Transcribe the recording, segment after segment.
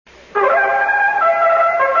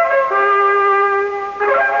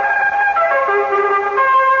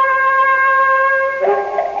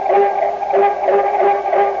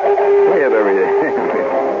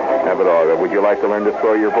like to learn to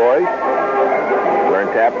throw your voice, learn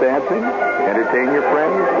tap dancing, entertain your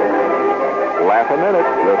friends, laugh a minute,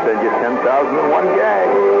 they'll send you 10,001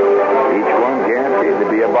 gags. Each one guaranteed to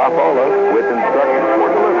be a bophola with instructions for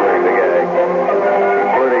delivering the gag,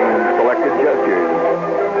 including selected gestures.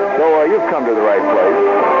 So you've come to the right place.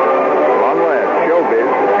 Long last, showbiz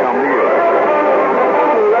has come to you.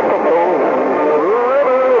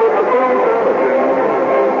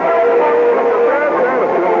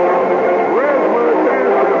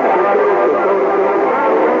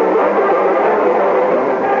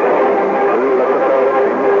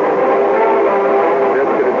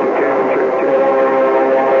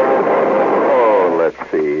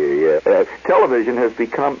 Television has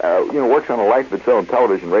become, works on a life of its own.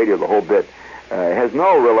 Television, radio, the whole bit, has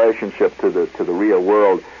no relationship to the real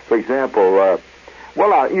world. For example,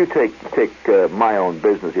 you take my own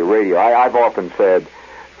business here, radio. I've often said,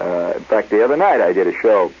 in fact, the other night I did a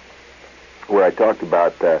show where I talked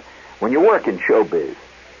about when you work in showbiz,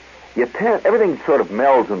 everything sort of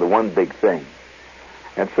melds into one big thing.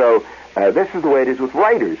 And so this is the way it is with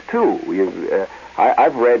writers too.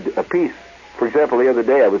 I've read a piece. For example, the other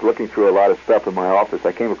day I was looking through a lot of stuff in my office.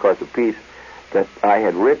 I came across a piece that I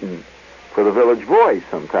had written for the Village Voice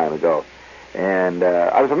some time ago, and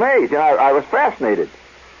I was amazed. I was fascinated.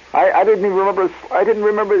 I didn't even remember. I didn't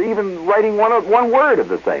remember even writing one word of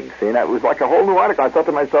the thing. See, and it was like a whole new article. I thought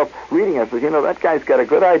to myself, reading it, I said, that guy's got a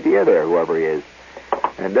good idea there, whoever he is.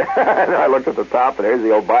 And I looked at the top, and there's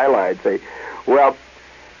the old byline. Say, well,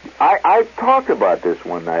 I talked about this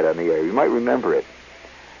one night on the air. You might remember it.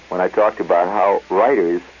 When I talked about how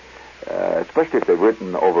writers, especially if they've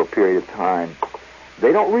written over a period of time,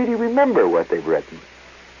 they don't really remember what they've written.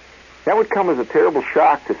 That would come as a terrible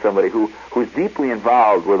shock to somebody who's deeply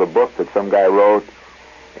involved with a book that some guy wrote,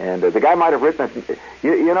 and the guy might have written it.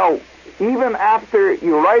 Even after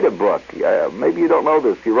you write a book, maybe you don't know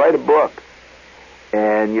this, you write a book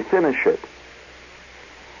and you finish it.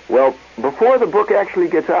 Well, before the book actually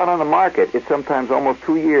gets out on the market, it's sometimes almost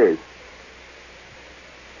 2 years.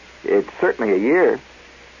 It's certainly a year,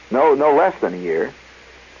 no less than a year,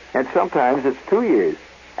 and sometimes it's 2 years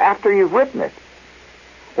after you've written it.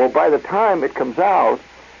 Well, by the time it comes out,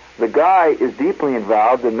 the guy is deeply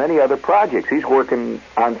involved in many other projects. He's working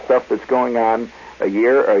on stuff that's going on a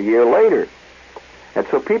year later. And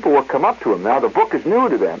so people will come up to him. Now, the book is new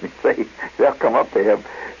to them. They'll come up to him,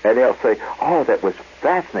 and they'll say, oh, that was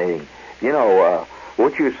fascinating.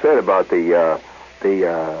 What you said about the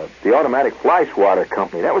automatic fly swatter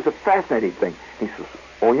company, that was a fascinating thing. He says,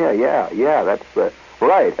 oh, yeah, that's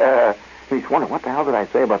right. He's wondering, what the hell did I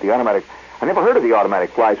say about the automatic? I never heard of the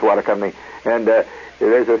automatic fly swatter company. And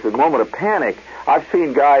there's this moment of panic. I've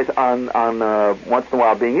seen guys on once in a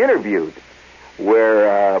while being interviewed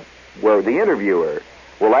where the interviewer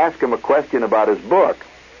will ask him a question about his book.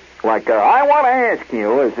 Like, I want to ask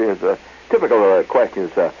you, is a typical question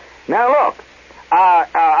is, now look,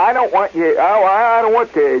 I don't want you. I don't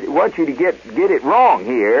want you to get it wrong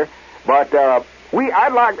here, but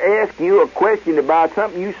I'd like to ask you a question about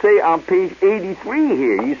something you say on page 83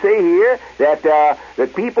 here. You say here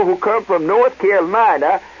that people who come from North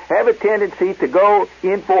Carolina have a tendency to go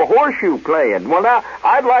in for horseshoe playing. Well, now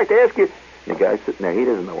I'd like to ask you. The guy's sitting there. He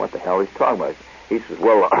doesn't know what the hell he's talking about. He says,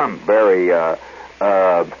 "Well, I'm very."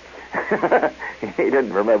 He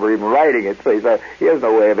didn't remember even writing it, so he has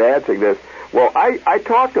no way of answering this. Well, I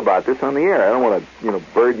talked about this on the air. I don't want to,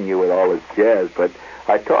 burden you with all this jazz, but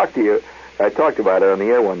I talked about it on the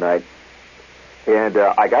air one night, and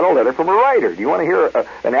I got a letter from a writer. Do you want to hear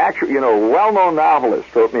an actual, well-known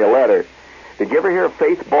novelist wrote me a letter? Did you ever hear of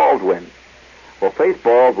Faith Baldwin? Well, Faith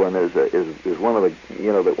Baldwin is one of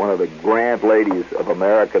the grand ladies of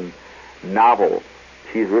American novel.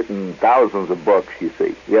 She's written thousands of books. You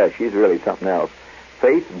see, yeah, she's really something else.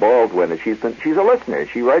 Faith Baldwin, and she's a listener.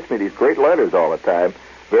 She writes me these great letters all the time,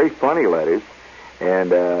 very funny letters. And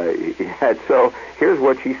so here's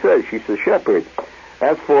what she says. She says, Shepard,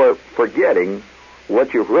 as for forgetting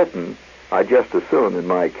what you've written, I just assumed in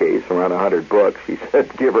my case around 100 books. She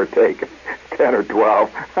said, give or take 10 or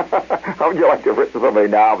 12. How would you like to have written so many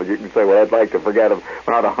novels? You can say, well, I'd like to forget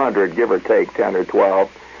around 100, give or take 10 or 12,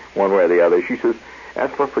 one way or the other. She says, as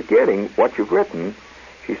for forgetting what you've written,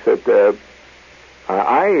 she said,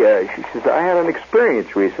 I had an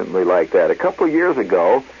experience recently like that. A couple of years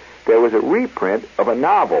ago, there was a reprint of a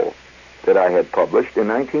novel that I had published in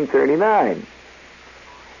 1939.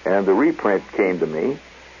 And the reprint came to me.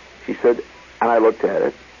 She said, and I looked at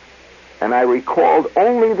it, and I recalled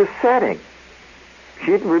only the setting. She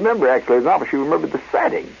didn't remember actually the novel. She remembered the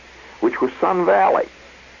setting, which was Sun Valley.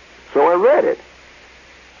 So I read it.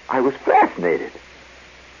 I was fascinated.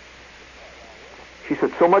 She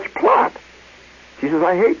said, so much plot. She says,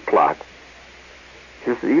 I hate plot. She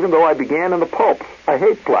says, even though I began in the pulp, I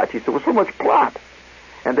hate plot. She said, with so much plot.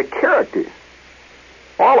 And the characters,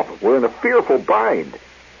 all of them, were in a fearful bind.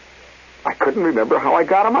 I couldn't remember how I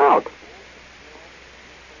got them out.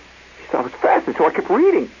 She said, I was fascinated, so I kept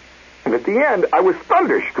reading. And at the end, I was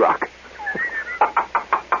thunderstruck.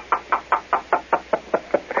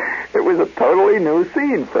 It was a totally new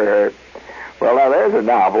scene for her. Well, now there's a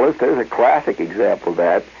novelist. There's a classic example of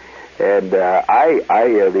that. And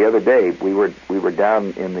the other day we were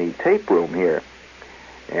down in the tape room here,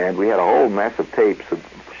 and we had a whole mess of tapes of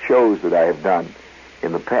shows that I have done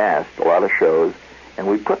in the past, a lot of shows, and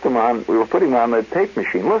we put them on. We were putting them on the tape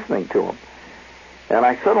machine, listening to them, and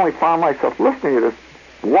I suddenly found myself listening to this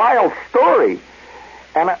wild story,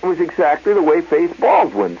 and it was exactly the way Faith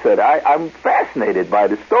Baldwin said. I'm fascinated by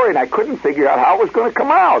the story, and I couldn't figure out how it was going to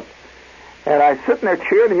come out. And I was sitting there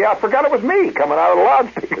cheering, and yeah, I forgot it was me coming out of the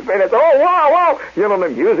loudspeakers. And it's, oh, wow, wow. You know, the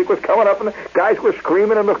music was coming up, and the guys were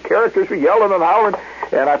screaming, and the characters were yelling and howling.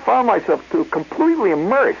 And I found myself completely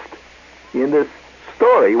immersed in this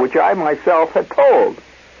story, which I myself had told.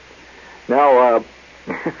 Now,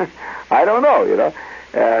 I don't know, you know.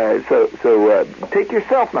 So take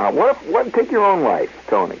yourself now. Take your own life,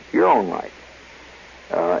 Tony, your own life.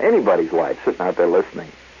 Anybody's life, sitting out there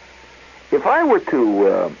listening. If I were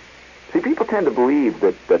to... See, people tend to believe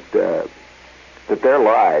that their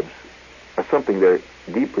lives are something they're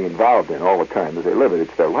deeply involved in all the time as they live it.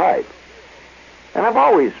 It's their life. And I've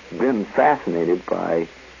always been fascinated by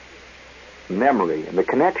memory and the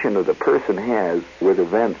connection that the person has with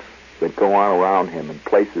events that go on around him and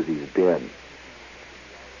places he's been.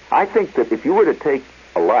 I think that if you were to take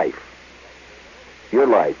a life, your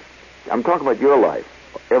life, I'm talking about your life,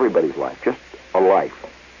 everybody's life, just a life,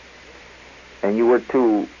 and you were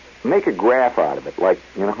to make a graph out of it, like,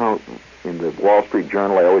 you know how in the Wall Street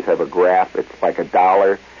Journal I always have a graph. It's like a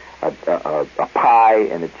dollar, a pie,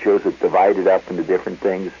 and it shows it divided up into different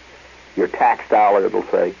things. Your tax dollar, it'll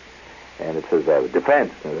say, and it says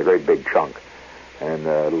defense, and a great big chunk, and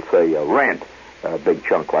it'll say rent, a big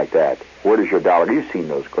chunk like that. Where does your dollar? You've seen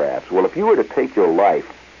those graphs. Well, if you were to take your life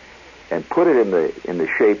and put it in the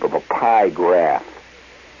shape of a pie graph,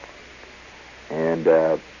 and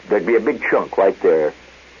there'd be a big chunk right there.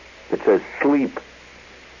 It says sleep.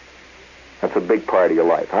 That's a big part of your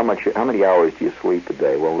life. How many hours do you sleep a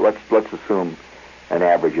day? Well, let's assume an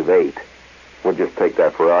average of 8. We'll just take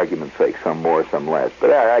that for argument's sake, some more, some less.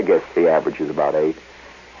 But I guess the average is about 8.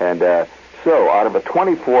 And so out of a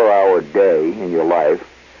 24-hour day in your life,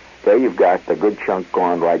 there you've got the good chunk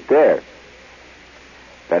gone right there.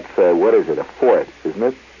 That's, what is it, a fourth, isn't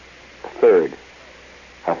it? A third.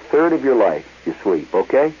 A third of your life you sleep,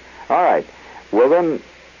 okay? All right. Well, then...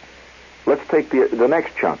 let's take the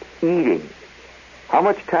next chunk, eating. How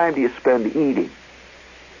much time do you spend eating?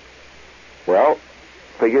 Well,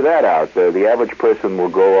 figure that out. The average person will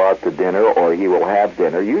go out to dinner, or he will have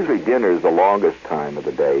dinner. Usually dinner is the longest time of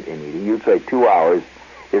the day in eating. You'd say 2 hours.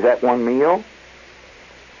 Is that one meal?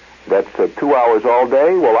 That's 2 hours all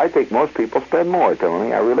day? Well, I think most people spend more,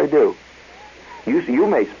 Tony. I really do. You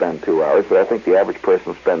may spend 2 hours, but I think the average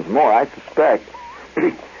person spends more. I suspect...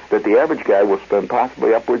 that the average guy will spend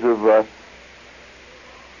possibly upwards of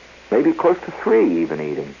maybe close to 3 even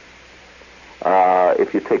eating.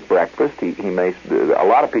 If you take breakfast, he may... a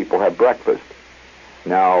lot of people have breakfast.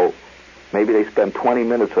 Now, maybe they spend 20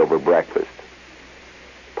 minutes over breakfast.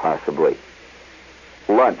 Possibly.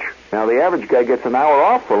 Lunch. Now, the average guy gets an hour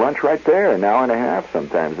off for lunch right there, an hour and a half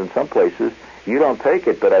sometimes. In some places, you don't take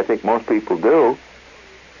it, but I think most people do.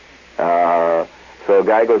 So a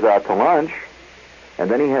guy goes out to lunch, and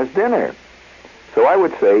then he has dinner. So I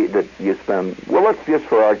would say that you spend, well, let's just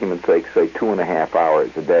for argument's sake say 2.5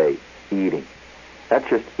 hours a day eating. That's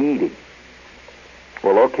just eating.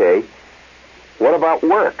 Well, okay. What about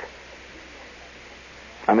work?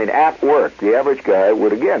 I mean, at work, the average guy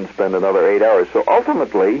would again spend another 8 hours. So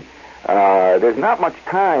ultimately, there's not much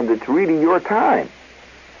time that's really your time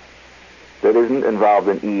that isn't involved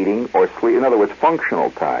in eating or sleep. In other words,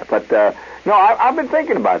 functional time. But no, I've been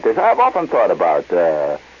thinking about this. I've often thought about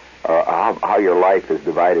how your life is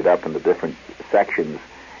divided up into different sections.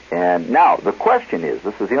 And now the question is,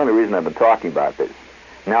 this is the only reason I've been talking about this.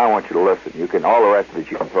 Now I want you to listen. You can, all the rest of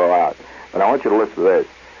it you can throw out, but I want you to listen to this.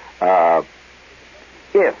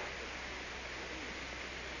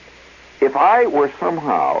 If I were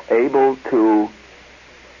somehow able to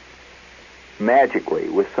magically,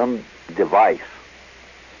 with some device,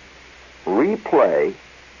 replay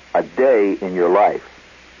a day in your life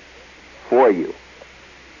for you,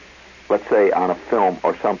 let's say on a film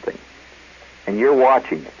or something, and you're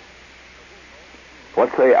watching it,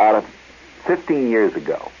 let's say out of 15 years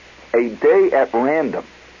ago, a day at random.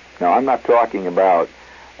 Now, I'm not talking about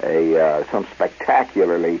some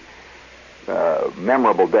spectacularly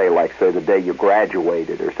memorable day, like, say, the day you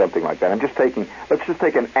graduated or something like that. Let's just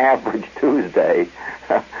take an average Tuesday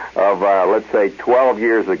of, let's say, 12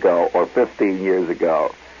 years ago or 15 years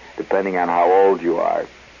ago, depending on how old you are.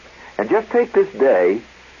 And just take this day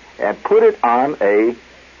and put it on a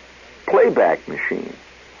playback machine,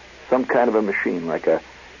 some kind of a machine like a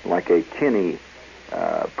Kinney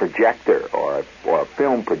projector or a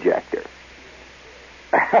film projector.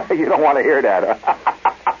 You don't want to hear that.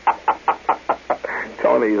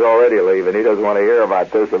 Tony's already leaving. He doesn't want to hear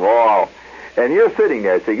about this at all. And you're sitting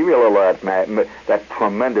there, so give me a little of that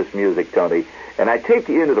tremendous music, Tony. And I take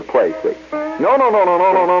you into the place. See? No,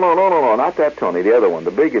 not that, Tony. The other one,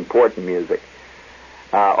 the big important music.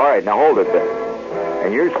 All right, now hold it there.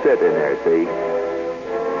 And you're sitting there, see?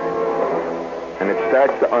 And it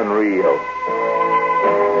starts to unreel.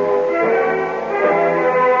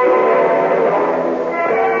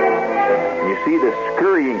 And you see this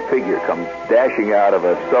scurrying figure come dashing out of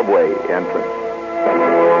a subway entrance.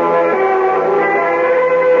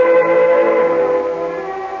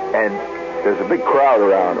 And there's a big crowd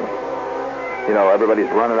around him. You know, everybody's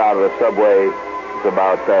running out of the subway. It's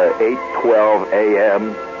about 8:12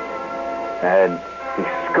 a.m. And he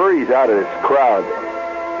scurries out of this crowd.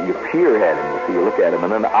 You peer at him, so you look at him,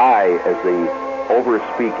 and then I, as the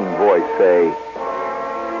over-speaking voice, say,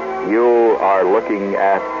 "You are looking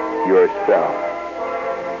at yourself.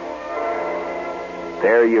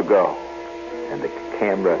 There you go." And the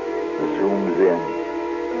camera zooms in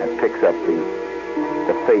and picks up the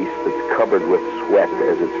face that's covered with sweat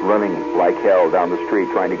as it's running like hell down the street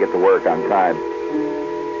trying to get to work on time.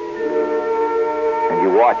 And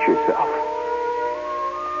you watch yourself.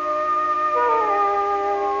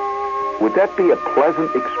 Would that be a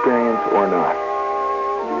pleasant experience or not?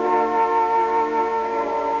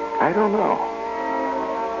 I don't know.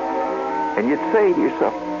 And you'd say to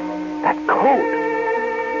yourself, that coat.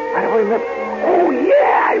 I don't remember. Oh,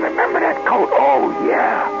 yeah, I remember that coat. Oh,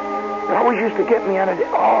 yeah. It always used to get me under the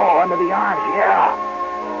arms, yeah.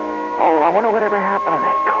 Oh, I wonder whatever happened to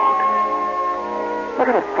that coat. Look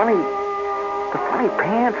at the funny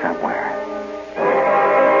pants I'm wearing.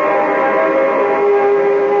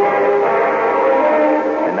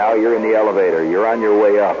 And now you're in the elevator. You're on your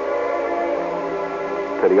way up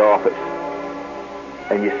to the office.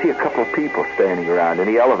 And you see a couple of people standing around in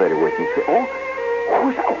the elevator with you. You say,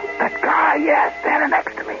 who's that? Oh, that guy, yeah, standing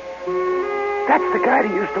next to me. That's the guy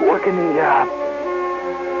that used to work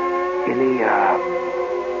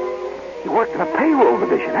he worked in the payroll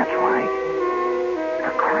division, that's right.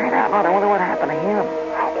 For crying out loud, I wonder what happened to him.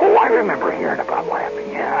 Oh, I remember hearing about what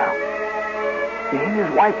happened, yeah. He and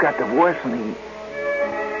his wife got divorced and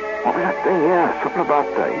what was that thing? Yeah, something about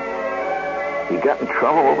he got in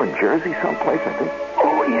trouble over in Jersey someplace, I think.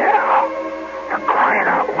 Oh, yeah. For crying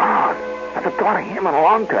out loud. I haven't thought of him in a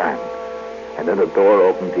long time. And then the door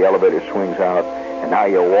opens, the elevator swings out, and now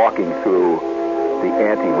you're walking through the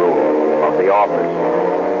anteroom of the office.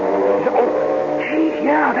 He said, oh, geez,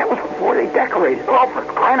 yeah, that was before they decorated. Oh, for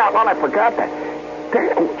crying out loud, I forgot that.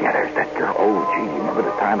 There's that girl. Oh, gee, you remember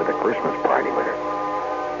the time of the Christmas party with her?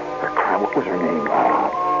 What was her name?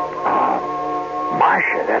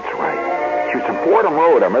 Marcia, that's right. She was from Fordham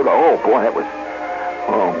Road. I remember, oh, boy,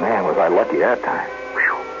 man, was I lucky that time.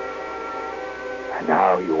 And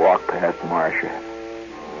now you walk past Marcia,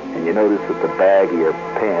 and you notice that the bag of your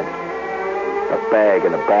pants, the bag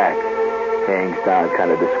in the back, hangs down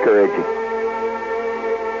kind of discouraging.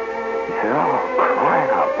 You say, oh,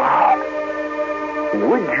 crying out loud.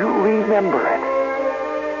 Would you remember it?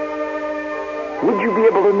 Would you be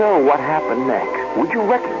able to know what happened next? Would you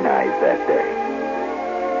recognize that day?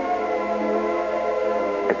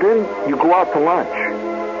 And then you go out to lunch,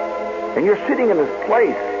 and you're sitting in this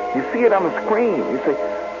place. You see it on the screen. You say,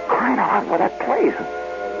 crying out for that place.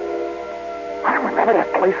 I don't remember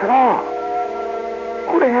that place at all.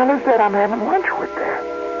 Who the hell is that I'm having lunch with there?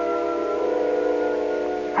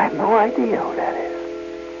 I have no idea who that is.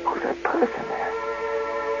 Who's that person there?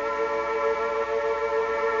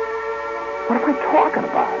 What am I talking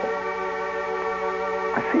about?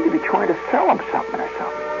 I seem to be trying to sell him something or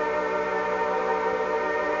something.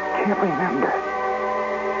 Can't remember.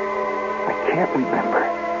 I can't remember.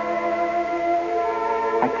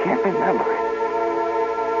 I can't remember it.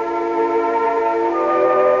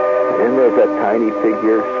 And then there's that tiny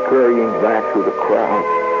figure scurrying back through the crowd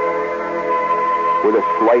with a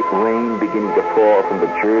slight rain beginning to fall from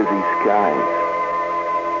the Jersey skies.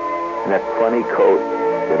 And that funny coat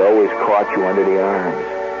that always caught you under the arms.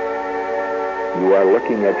 you are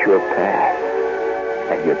looking at your past,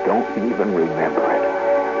 and you don't even remember it.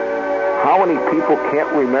 How many people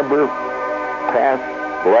can't remember past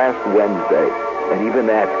last Wednesday? And even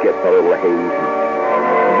that's getting a little hazy.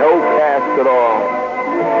 No past at all.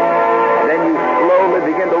 And then you slowly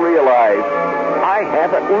begin to realize, I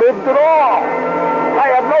haven't lived at all. I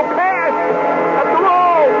have no past. After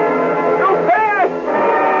all, no past.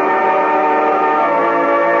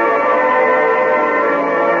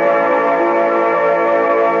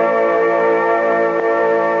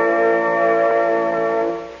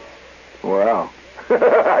 Wow.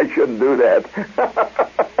 I shouldn't do that.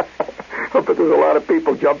 But there's a lot of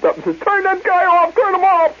people jumped up and said, turn that guy off, turn him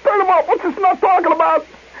off, what's this not talking about?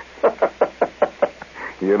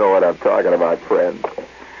 You know what I'm talking about, friends.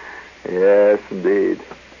 Yes, indeed.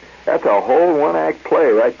 That's a whole one-act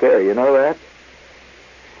play right there, you know that?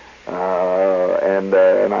 And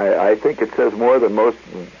I think it says more than most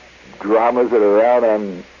dramas that are out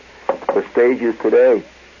on the stages today.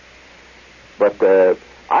 But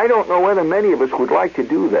I don't know whether many of us would like to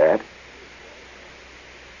do that.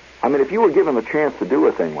 I mean, if you were given the chance to do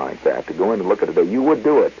a thing like that, to go in and look at it, you would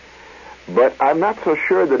do it. But I'm not so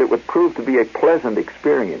sure that it would prove to be a pleasant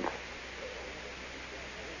experience.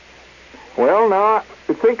 Well, now,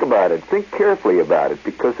 think about it. Think carefully about it,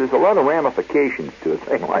 because there's a lot of ramifications to a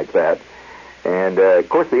thing like that. And, of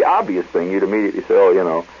course, the obvious thing, you'd immediately say, oh, you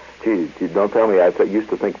know, gee, don't tell me I used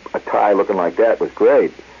to think a tie looking like that was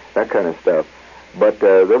great, that kind of stuff. But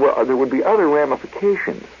there would be other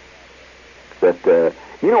ramifications that...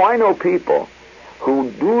 You know, I know people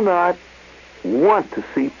who do not want to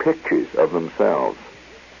see pictures of themselves,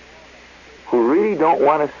 who really don't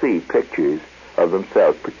want to see pictures of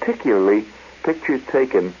themselves, particularly pictures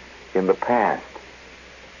taken in the past.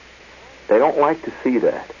 They don't like to see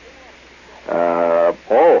that.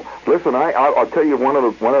 Listen, I'll tell you one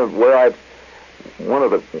of the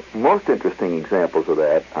most interesting examples of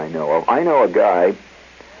that I know of. I know a guy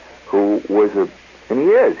who was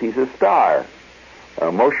he's a star. A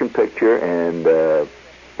motion picture and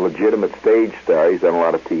legitimate stage star. He's done a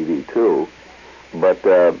lot of TV, too. But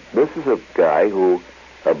this is a guy who,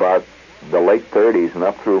 about the late 30s and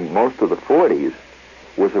up through most of the 40s,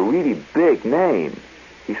 was a really big name.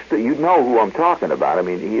 You'd know who I'm talking about. I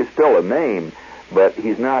mean, he is still a name, but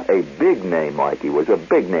he's not a big name like he was. A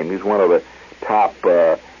big name. He's one of the top,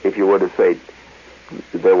 if you were to say,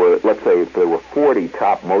 let's say if there were 40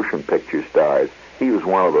 top motion picture stars, he was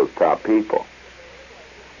one of those top people.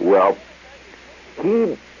 Well,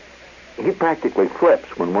 he practically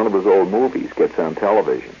flips when one of his old movies gets on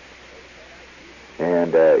television.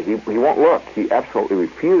 And he won't look. He absolutely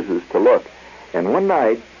refuses to look. And one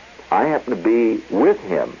night, I happened to be with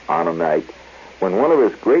him on a night when one of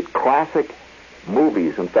his great classic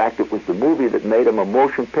movies, in fact, it was the movie that made him a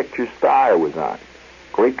motion picture star, was on.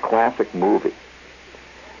 Great classic movie.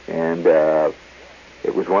 And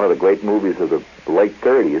it was one of the great movies of the late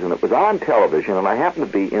 30s, and it was on television, and I happened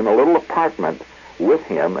to be in a little apartment with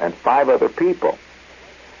him and 5 other people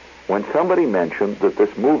when somebody mentioned that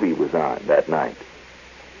this movie was on that night.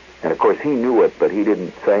 And, of course, he knew it, but he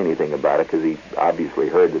didn't say anything about it because he obviously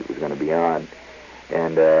heard that it was going to be on.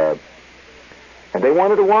 And they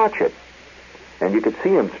wanted to watch it. And you could see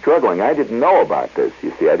him struggling. I didn't know about this,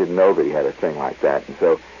 you see. I didn't know that he had a thing like that. And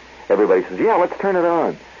so everybody says, yeah, let's turn it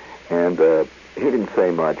on. And he didn't say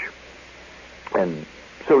much. And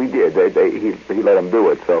so he did. He let him do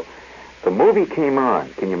it. So the movie came on.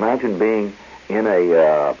 Can you imagine being in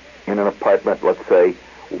an apartment, let's say,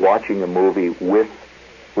 watching a movie with,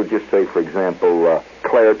 we'll just say, for example,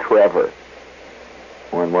 Claire Trevor,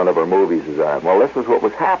 when one of her movies is on. Well, this is what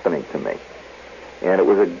was happening to me. And it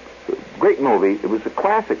was a great movie. It was a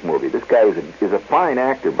classic movie. This guy is a fine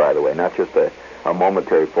actor, by the way, not just a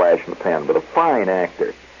momentary flash in the pan, but a fine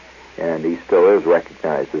actor. And he still is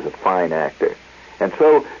recognized as a fine actor. And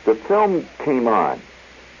so the film came on,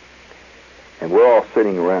 and we're all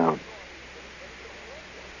sitting around,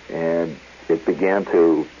 and it began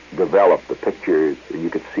to develop. The picture, you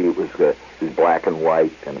could see it was black and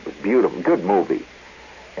white, and it was beautiful, good movie.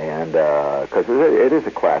 And because it is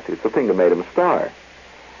a classic, it's the thing that made him a star.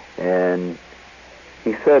 And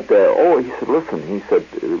he said, listen, he said,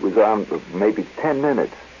 it was on maybe 10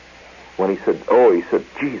 minutes. When he said,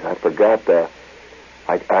 geez, I forgot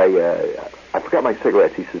I forgot my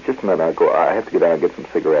cigarettes. He says, just a minute, I have to get out and get some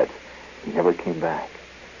cigarettes. He never came back.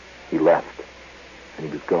 He left, and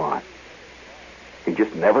he was gone. He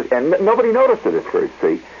just never, and nobody noticed it at first,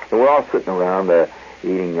 see? And we're all sitting around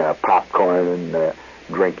eating popcorn and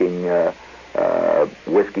drinking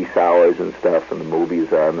whiskey sours and stuff, and the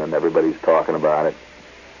movie's on, and everybody's talking about it.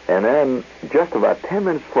 And then, just about 10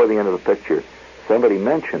 minutes before the end of the picture, somebody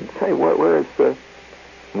mentioned, say, where is the...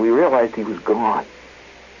 We realized he was gone.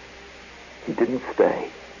 He didn't stay.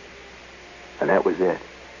 And that was it.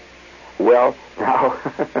 Well, now,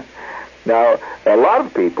 now, a lot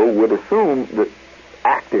of people would assume that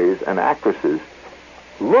actors and actresses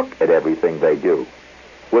look at everything they do,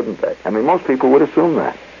 wouldn't they? I mean, most people would assume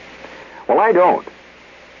that. Well, I don't.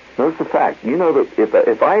 Notice the fact. You know that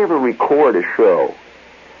if I ever record a show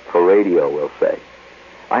for radio, we'll say,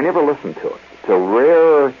 I never listen to it. It's a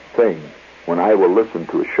rare thing when I will listen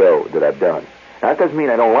to a show that I've done. That doesn't mean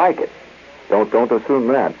I don't like it. Don't assume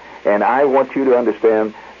that. And I want you to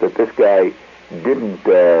understand that this guy didn't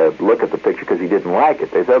look at the picture because he didn't like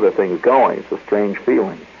it. There's other things going. It's a strange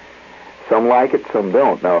feeling. Some like it, some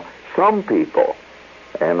don't. Now, some people,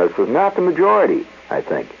 and this is not the majority, I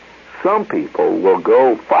think, some people will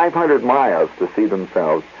go 500 miles to see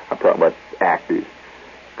themselves, I'm talking about actors,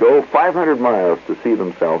 go 500 miles to see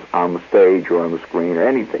themselves on the stage or on the screen or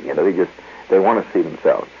anything. You know, they want to see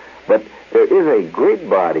themselves. But there is a great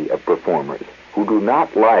body of performers who do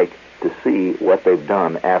not like to see what they've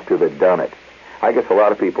done after they've done it. I guess a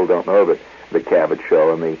lot of people don't know that the Cavett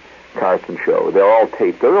Show and the Carson Show, they're all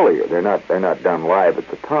taped earlier. They're not done live at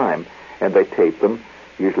the time, and they tape them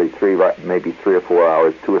usually maybe 3 or 4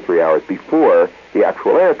 hours, 2 or 3 hours before the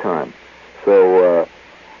actual airtime. So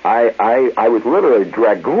I was literally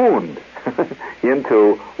dragooned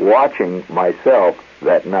into watching myself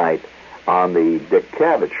that night on the Dick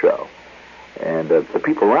Cavett Show. And the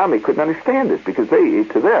people around me couldn't understand this because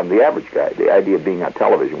to them, the average guy, the idea of being on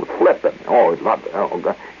television was flippant. Oh, it's not, oh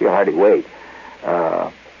God, you hardly wait.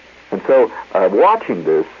 And so watching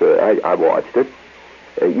this, I watched it.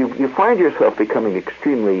 You find yourself becoming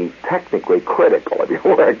extremely technically critical of your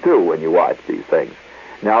work, too, when you watch these things.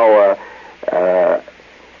 Now,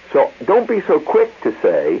 so don't be so quick to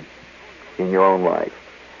say in your own life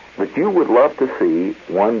that you would love to see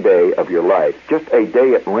one day of your life, just a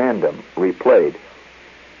day at random, replayed.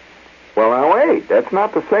 Well, now wait, that's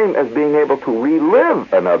not the same as being able to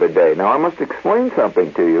relive another day. Now, I must explain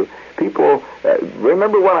something to you. People,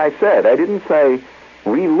 remember what I said. I didn't say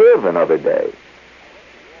relive another day.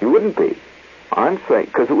 You wouldn't be. I'm saying,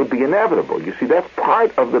 because it would be inevitable. You see, that's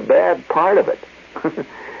part of the bad part of it.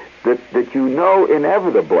 that you know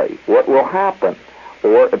inevitably what will happen,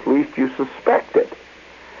 or at least you suspect it.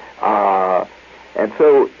 And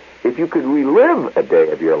so, if you could relive a day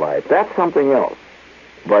of your life, that's something else.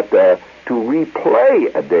 But to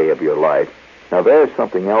replay a day of your life, now there's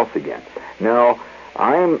something else again. Now,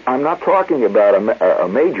 I'm not talking about a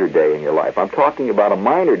major day in your life. I'm talking about a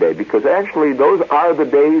minor day, because actually those are the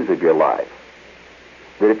days of your life.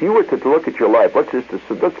 That if you were to look at your life, let's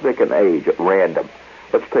take an age at random.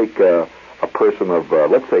 Let's take a person of,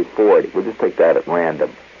 let's say 40. We'll just take that at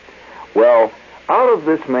random. Well, out of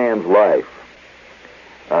this man's life,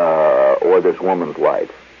 or this woman's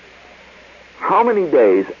life, how many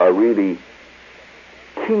days are really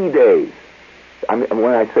key days? I mean,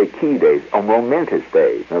 when I say key days, are momentous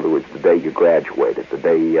days. In other words, the day you graduated, the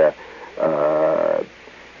day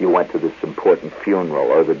you went to this important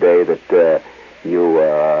funeral, or the day that you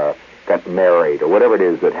got married, or whatever it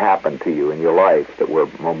is that happened to you in your life that were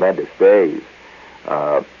momentous days.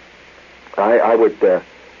 I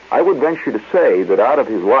would venture to say that out of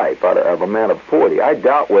his life, out of a man of 40, I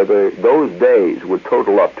doubt whether those days would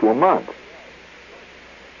total up to a month.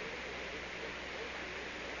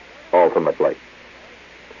 Ultimately.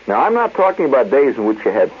 Now, I'm not talking about days in which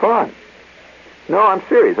you had fun. No, I'm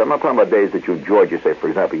serious. I'm not talking about days that you enjoyed. You say, for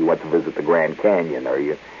example, you went to visit the Grand Canyon, or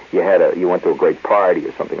you went to a great party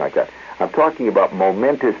or something like that. I'm talking about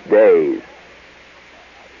momentous days.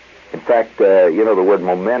 In fact, you know the word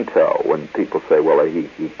memento, when people say, well, he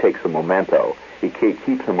takes a memento. He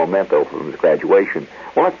keeps a memento from his graduation.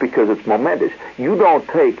 Well, that's because it's momentous. You don't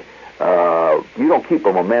keep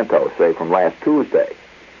a memento, say, from last Tuesday.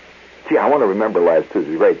 Gee, I want to remember last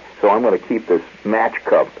Tuesday, right? So I'm going to keep this match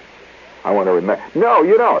cup. I want to remember. No,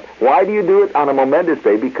 you don't. Why do you do it on a momentous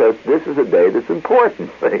day? Because this is a day that's important,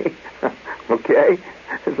 see? Okay?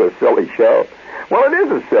 It's a silly show. Well, it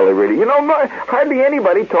is a silly, really. You know, hardly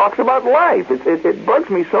anybody talks about life. It bugs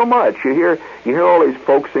me so much. You hear all these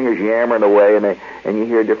folk singers yammering away, and you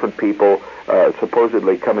hear different people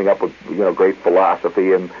supposedly coming up with great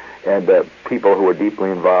philosophy and people who are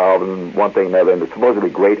deeply involved in one thing or another, and supposedly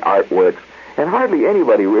great artworks. And hardly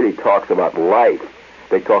anybody really talks about life.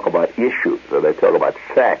 They talk about issues, or they talk about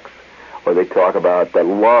sex, or they talk about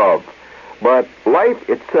love. But life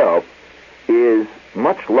itself is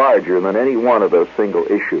much larger than any one of those single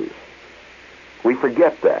issues. We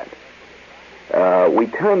forget that. We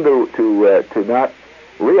tend to not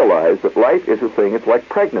realize that life is a thing, it's like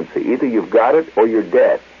pregnancy. Either you've got it or you're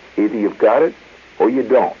dead. Either you've got it or you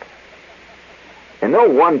don't. And no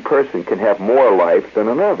one person can have more life than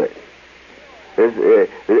another. There's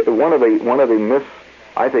one of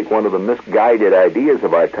the misguided ideas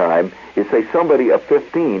of our time is, say, somebody of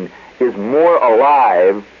 15 is more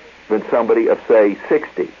alive than somebody of, say,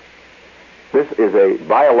 60. This is a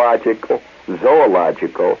biological,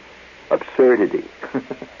 zoological absurdity.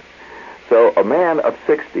 So a man of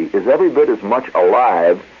 60 is every bit as much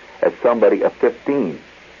alive as somebody of 15.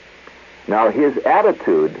 Now his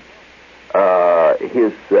attitude, the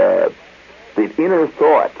inner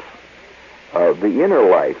thoughts, the inner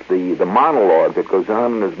life, the monologue that goes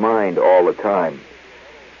on in his mind all the time,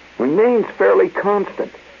 remains fairly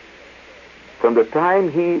constant. From the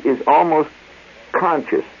time he is almost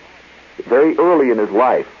conscious, very early in his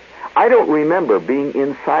life, I don't remember being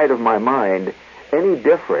inside of my mind any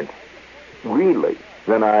different, really,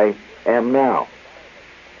 than I am now.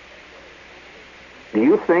 Do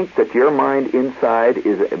you think that your mind inside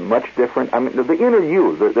is much different? I mean, the inner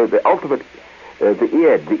you, the ultimate, the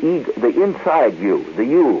id, the ego, the inside you, the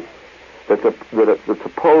you, that's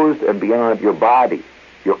opposed and beyond your body,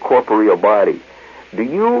 your corporeal body. Do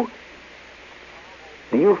you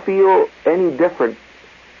feel any different?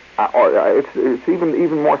 It's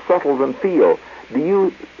even more subtle than feel.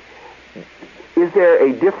 Is there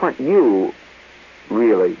a different you,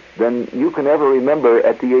 really, than you can ever remember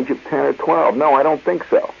at the age of 10 or 12? No, I don't think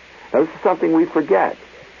so. Now, this is something we forget.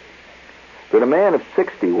 That a man of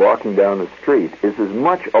 60 walking down the street is as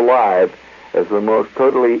much alive as the most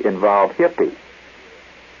totally involved hippie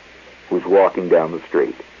who's walking down the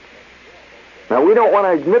street. Now, we don't want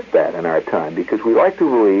to admit that in our time because we like to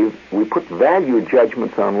believe we put value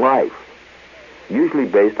judgments on life, usually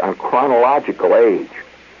based on chronological age.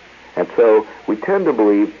 And so we tend to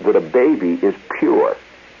believe that a baby is pure.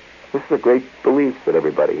 This is a great belief that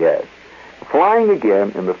everybody has. Flying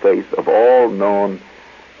again in the face of all known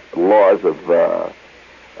laws of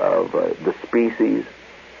the species,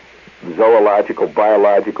 zoological,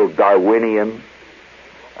 biological, Darwinian.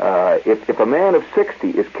 If a man of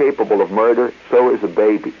 60 is capable of murder, so is a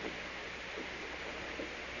baby.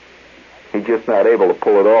 He's just not able to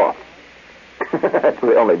pull it off. That's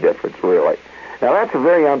the only difference, really. Now, that's a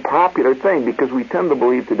very unpopular thing because we tend to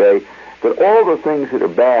believe today that all the things that are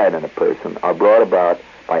bad in a person are brought about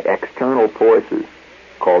by external forces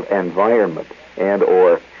called environment and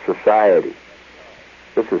or society.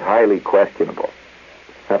 This is highly questionable.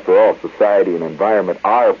 After all, society and environment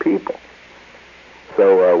are people.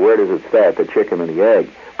 So where does it start, the chicken and the egg?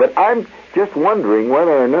 But I'm just wondering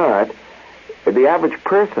whether or not the average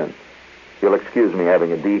person, you'll excuse me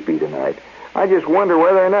having a deepie tonight, I just wonder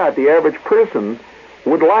whether or not the average person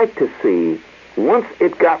would like to see, once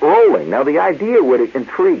it got rolling, now the idea would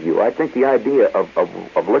intrigue you. I think the idea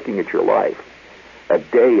of looking at your life, a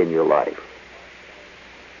day in your life,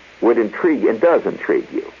 would intrigue, and does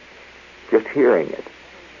intrigue you. Just hearing it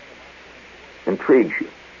intrigues you.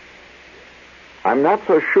 I'm not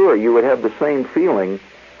so sure you would have the same feeling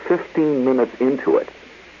 15 minutes into it.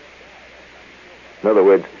 In other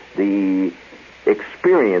words, the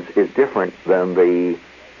experience is different than the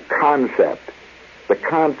concept. The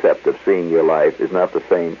concept of seeing your life is not the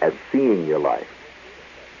same as seeing your life.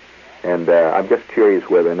 And I'm just curious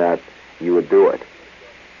whether or not you would do it.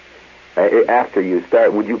 After you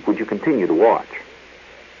start, would you continue to watch?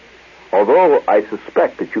 Although I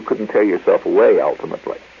suspect that you couldn't tear yourself away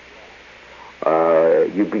ultimately.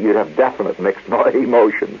 You'd have definite mixed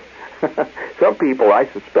emotions. Some people, I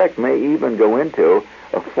suspect, may even go into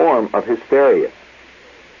a form of hysteria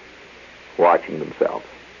watching themselves.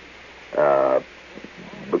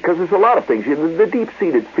 Because there's a lot of things, the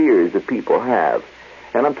deep-seated fears that people have,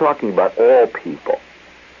 and I'm talking about all people.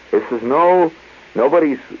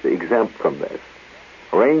 Nobody's exempt from this.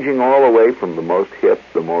 Ranging all the way from the most hip,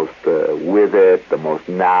 the most with it, the most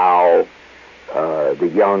now,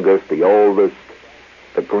 the youngest, the oldest,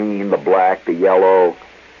 the green, the black, the yellow.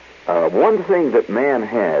 One thing that man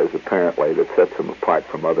has, apparently, that sets him apart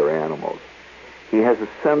from other animals, he has a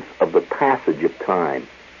sense of the passage of time.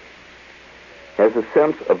 Has a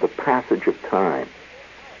sense of the passage of time.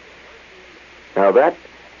 Now that,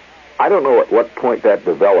 I don't know at what point that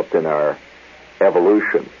developed in our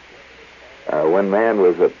evolution. When man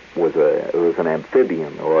was an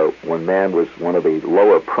amphibian, or when man was one of the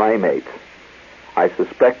lower primates, I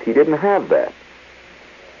suspect he didn't have that.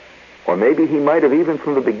 Or maybe he might have even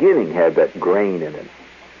from the beginning had that grain in him.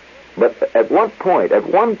 But at one point,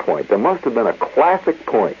 there must have been a classic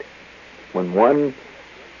point when one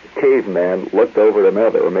caveman looked over at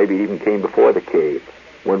another, or maybe even came before the cave,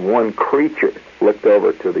 when one creature looked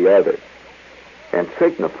over to the other and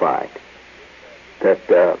signified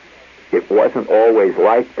that it wasn't always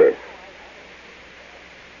like this,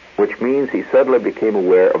 which means he suddenly became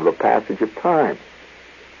aware of the passage of time.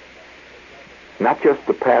 Not just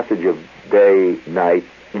the passage of day, night,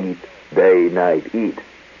 eat, day, night, eat.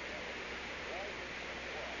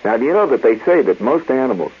 Now, do you know that they say that most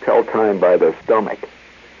animals tell time by their stomach?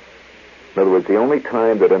 In other words, the only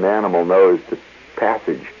time that an animal knows the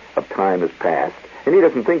passage of time has passed, and he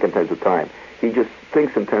doesn't think in terms of time, he just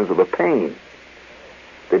thinks in terms of a pain.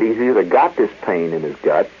 That he's either got this pain in his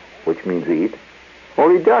gut, which means eat,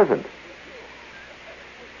 or he doesn't.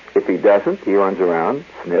 If he doesn't, he runs around,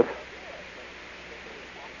 sniffs,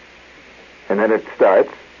 and then it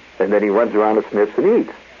starts, and then he runs around and sniffs and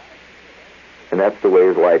eats. And that's the way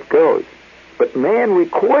his life goes. But man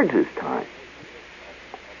records his time.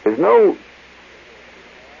 There's no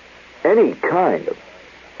any kind of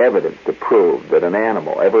evidence to prove that an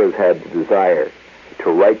animal ever has had the desire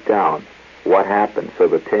to write down what happened so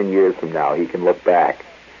that 10 years from now he can look back.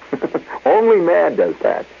 Only man does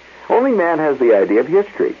that. Only man has the idea of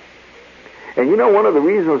history. And you know, one of the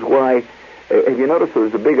reasons why, have you noticed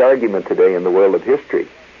there's a big argument today in the world of history?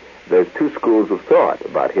 There's two schools of thought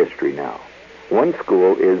about history now. One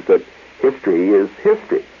school is that history is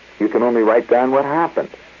history. You can only write down what happened.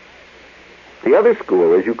 The other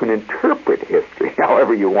school is you can interpret history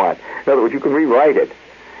however you want. In other words, you can rewrite it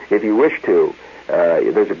if you wish to.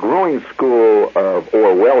 There's a growing school of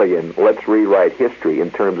Orwellian, let's rewrite history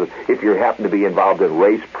in terms of if you happen to be involved in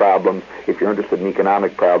race problems, if you're interested in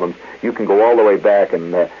economic problems, you can go all the way back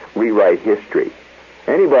and rewrite history.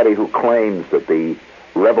 Anybody who claims that the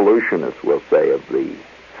revolutionists, we'll say, of the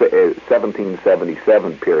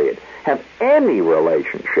 1777 period have any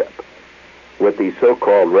relationship with the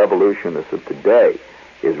so-called revolutionists of today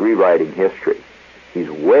is rewriting history. He's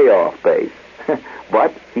way off base.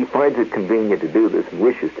 But he finds it convenient to do this and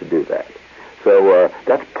wishes to do that. So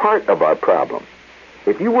that's part of our problem.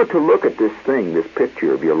 If you were to look at this thing, this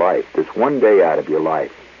picture of your life, this one day out of your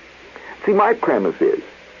life, see, my premise is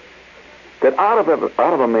that out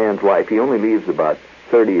of a man's life, he only leaves about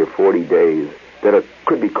 30 or 40 days that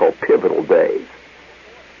could be called pivotal days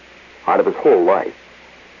out of his whole life.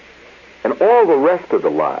 And all the rest of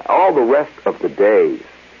the days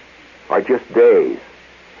are just days.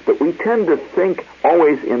 But we tend to think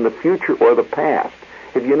always in the future or the past.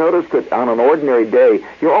 Have you noticed that on an ordinary day,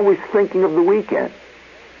 you're always thinking of the weekend?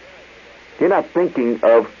 You're not thinking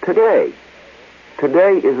of today.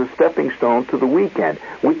 Today is a stepping stone to the weekend,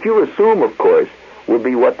 which you assume, of course, would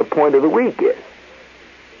be what the point of the week is.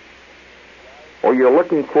 Or you're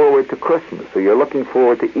looking forward to Christmas, or you're looking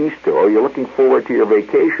forward to Easter, or you're looking forward to your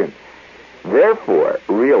vacation. Therefore,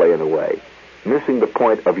 really, in a way, missing the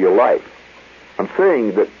point of your life. I'm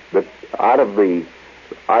saying that out of the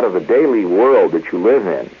daily world that you live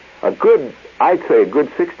in, I'd say a good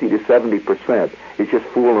 60 to 70% is just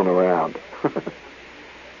fooling around,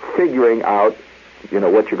 figuring out,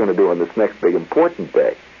 what you're going to do on this next big important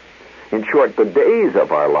day. In short, the days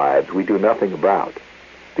of our lives we do nothing about.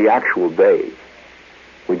 The actual days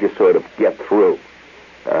we just sort of get through,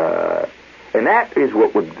 and that is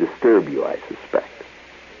what would disturb you, I suspect.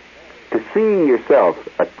 To see yourself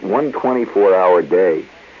a 124-hour day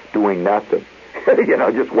doing nothing,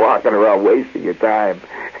 just walking around wasting your time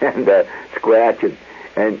and scratching.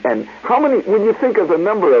 And how many, when you think of the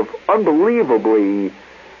number of unbelievably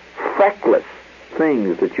feckless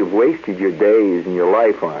things that you've wasted your days and your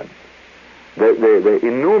life on, the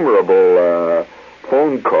innumerable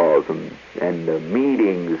phone calls and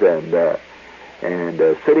meetings and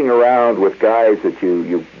sitting around with guys that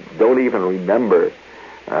you don't even remember.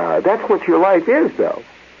 That's what your life is, though.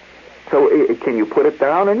 So can you put it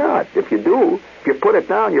down or not? If you do, if you put it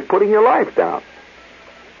down, you're putting your life down.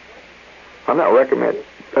 I'm not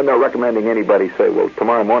recommending anybody say, well,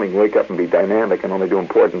 tomorrow morning wake up and be dynamic and only do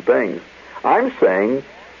important things. I'm saying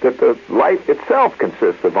that the life itself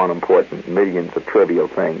consists of unimportant millions of trivial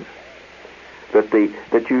things. That the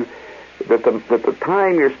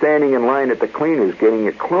time you're standing in line at the cleaners getting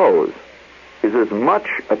your clothes is as much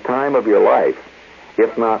a time of your life,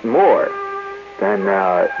 if not more, than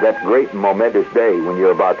that great momentous day when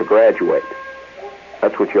you're about to graduate.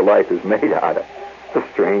 That's what your life is made out of. It's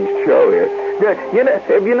a strange show here.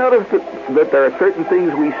 Have you noticed that there are certain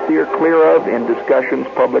things we steer clear of in discussions,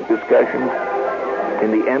 public discussions,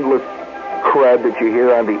 in the endless crud that you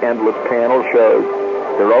hear on the endless panel shows?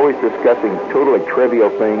 They're always discussing totally trivial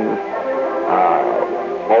things,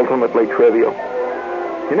 ultimately trivial.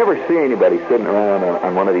 You never see anybody sitting around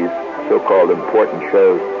on one of these so-called important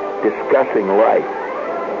shows discussing life.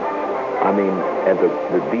 I mean, and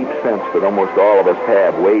the deep sense that almost all of us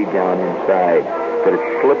have way down inside, that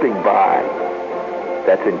it's slipping by.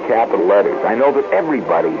 That's in capital letters. I know that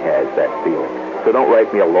everybody has that feeling. So don't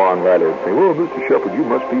write me a long letter and say, well, Mr. Shepard, you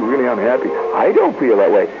must be really unhappy. I don't feel that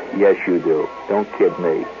way. Yes, you do. Don't kid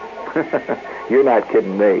me. You're not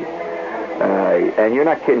kidding me. And you're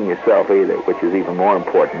not kidding yourself either, which is even more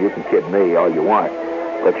important. You can kid me all you want,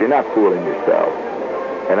 but you're not fooling yourself.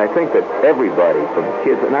 And I think that everybody, from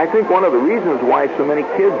kids, and I think one of the reasons why so many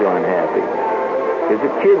kids are unhappy is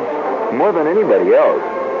that kids, more than anybody else,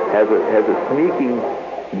 has a sneaking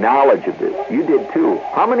knowledge of this. You did too.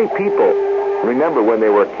 How many people remember when they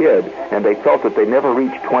were a kid and they felt that they never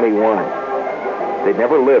reached 21? They'd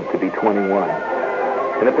never lived to be 21.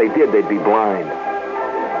 And if they did, they'd be blind.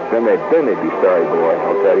 Then they'd be sorry, boy,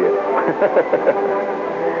 I'll tell you.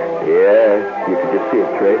 Yeah, you could just see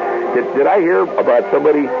it, Trey. Did I hear about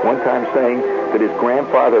somebody one time saying that his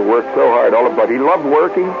grandfather worked so hard, but he loved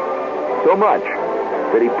working so much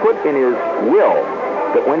that he put in his will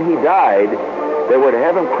that when he died, they were to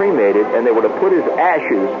have him cremated and they were to put his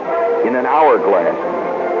ashes in an hourglass,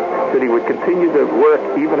 that he would continue to work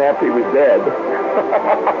even after he was dead.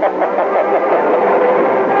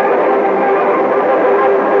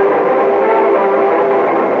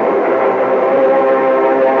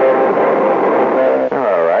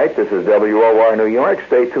 All right, this is WOR New York.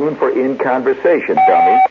 Stay tuned for In Conversation, dummy.